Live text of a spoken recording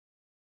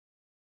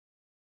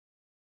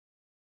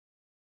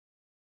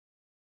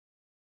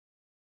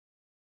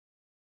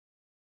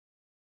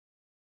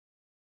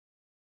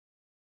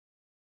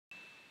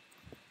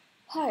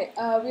Hi,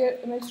 we are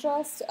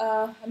imageTrust.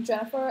 I'm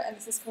Jennifer, and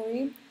this is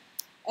Kareem.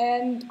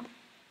 And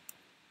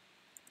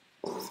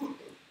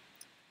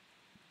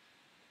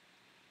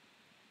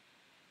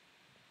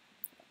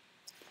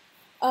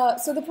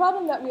so the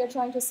problem that we are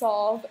trying to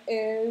solve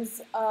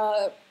is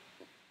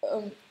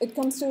it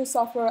comes to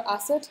software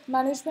asset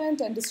management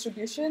and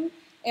distribution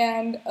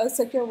and a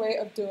secure way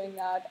of doing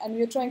that. And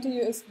we are trying to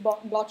use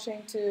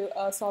blockchain to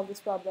solve this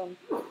problem.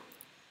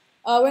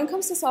 When it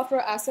comes to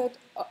software asset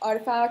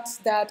artifacts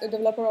that a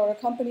developer or a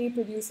company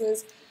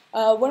produces,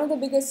 one of the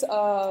biggest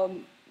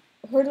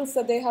hurdles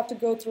that they have to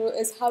go through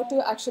is how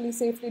to actually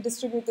safely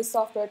distribute the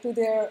software to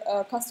their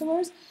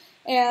customers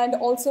and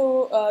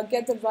also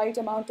get the right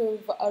amount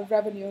of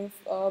revenue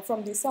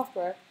from these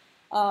software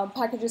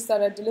packages that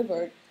are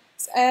delivered.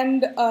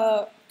 And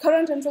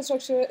current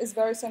infrastructure is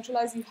very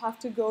centralized. You have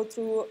to go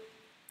through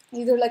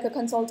either like a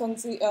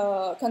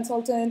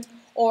consultant,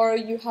 or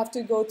you have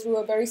to go through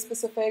a very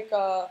specific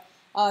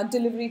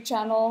delivery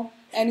channel,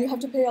 and you have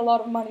to pay a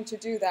lot of money to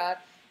do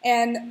that.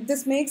 And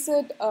this makes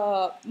it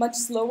much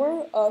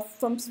slower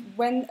from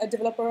when a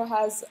developer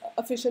has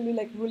officially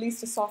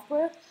released a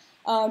software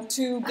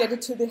to get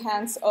it to the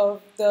hands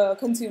of the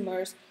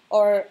consumers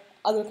or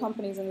other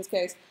companies in this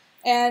case.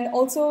 And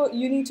also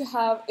you need to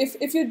have,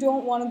 if you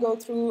don't want to go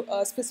through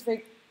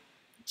specific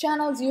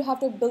channels, you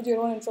have to build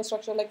your own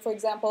infrastructure. Like for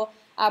example,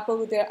 Apple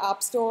with their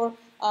App Store,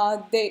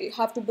 they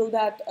have to build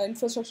that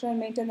infrastructure and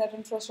maintain that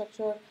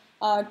infrastructure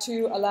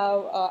to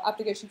allow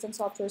applications and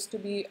softwares to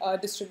be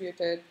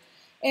distributed.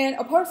 And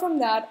apart from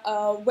that,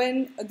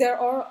 when there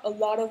are a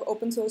lot of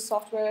open source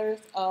software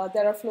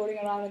that are floating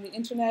around on the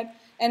internet,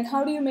 and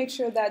how do you make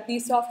sure that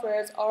these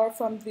softwares are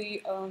from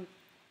the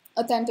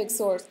authentic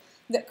source?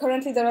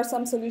 Currently, there are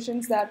some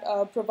solutions that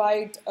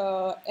provide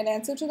an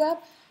answer to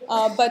that,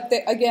 but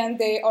again,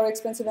 they are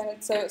expensive and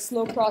it's a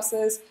slow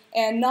process,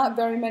 and not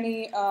very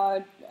many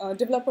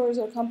developers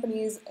or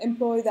companies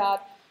employ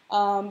that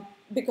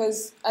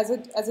because as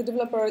a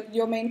developer,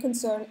 your main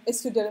concern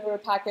is to deliver a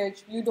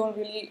package. You don't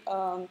really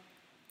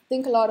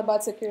think a lot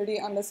about security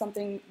unless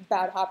something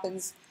bad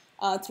happens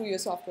through your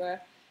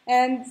software.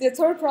 And the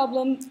third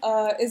problem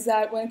is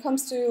that when it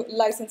comes to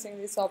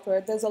licensing the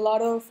software, there's a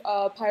lot of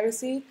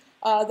piracy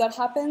that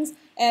happens,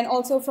 and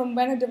also from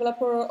when a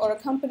developer or a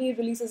company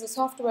releases a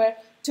software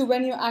to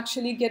when you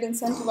actually get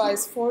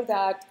incentivized for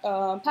that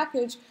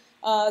package,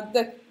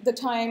 the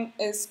time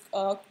is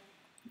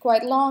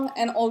quite long,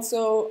 and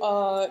also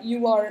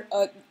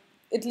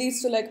it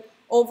leads to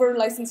over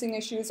licensing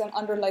issues and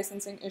under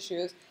licensing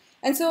issues.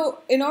 And so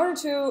in order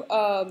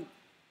to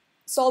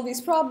solve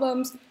these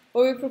problems,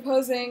 what we're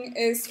proposing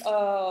is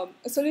a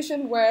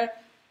solution where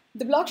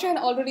the blockchain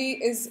already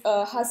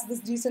has this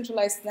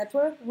decentralized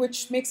network,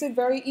 which makes it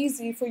very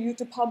easy for you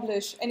to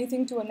publish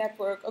anything to a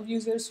network of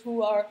users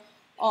who are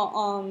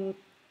on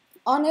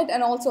it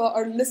and also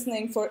are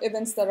listening for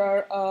events that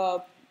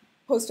are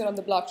posted on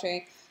the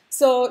blockchain.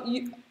 So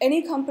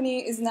any company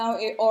is now,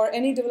 or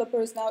any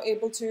developer is now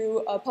able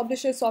to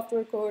publish a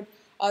software code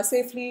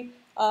safely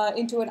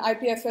into an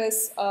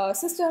IPFS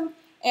system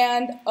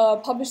and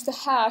publish the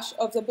hash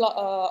of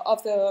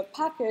the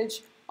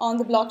package on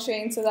the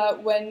blockchain, so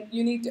that when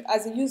you need to,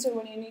 as a user,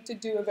 when you need to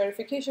do a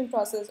verification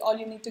process, all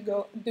you need to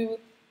go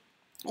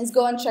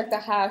and check the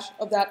hash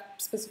of that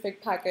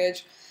specific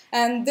package.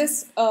 And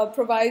this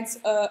provides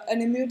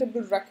an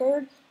immutable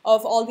record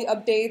of all the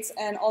updates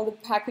and all the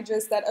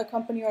packages that a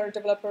company or a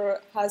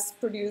developer has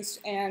produced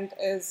and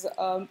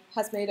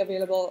has made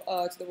available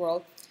to the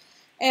world.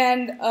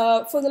 And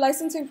for the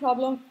licensing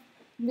problem,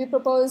 we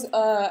propose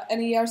an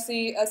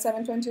ERC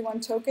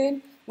 721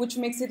 token, which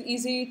makes it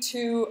easy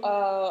to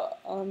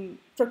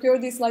procure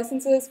these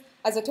licenses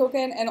as a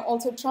token and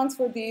also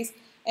transfer these,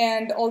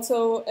 and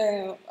also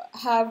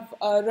have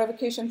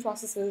revocation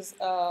processes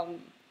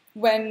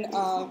when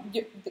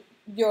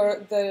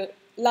the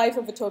life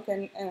of a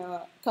token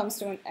comes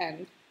to an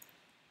end.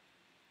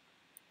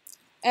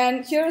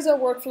 And here's a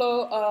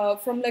workflow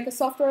from a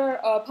software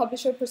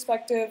publisher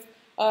perspective.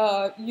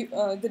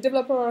 The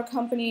developer or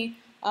company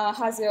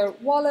has their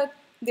wallet.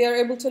 They are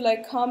able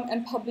to come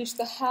and publish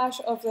the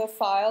hash of the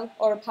file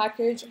or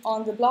package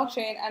on the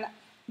blockchain, and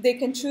they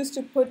can choose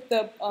to put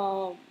the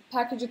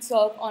package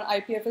itself on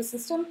IPFS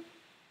system.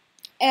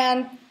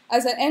 And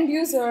as an end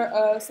user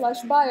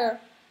slash buyer,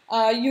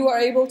 you are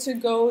able to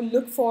go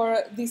look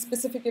for these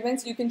specific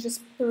events. You can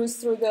just peruse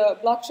through the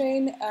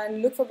blockchain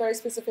and look for very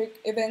specific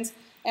events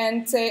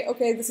and say,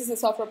 okay, this is the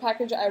software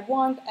package I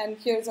want, and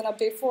here's an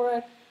update for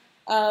it.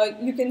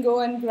 You can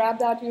go and grab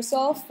that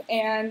yourself,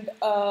 and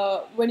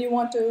when you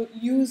want to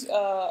use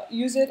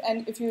it,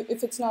 and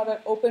if it's not an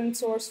open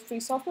source free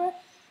software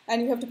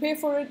and you have to pay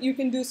for it, you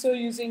can do so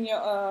using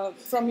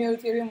from your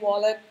Ethereum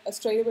wallet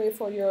straight away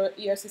for your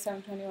ERC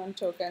 721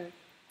 token.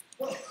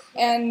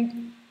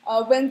 And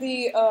when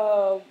the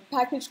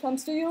package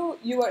comes to you,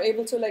 you are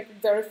able to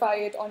verify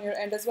it on your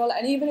end as well.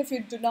 And even if you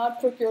do not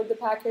procure the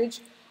package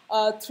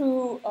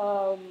through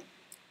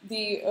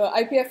the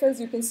IPFS,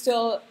 you can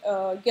still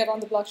get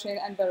on the blockchain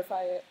and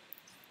verify it.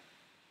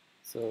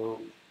 So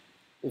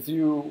if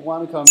you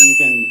want to come,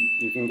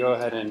 you can go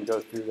ahead and go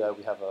through that.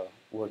 We have a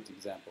worked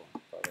example.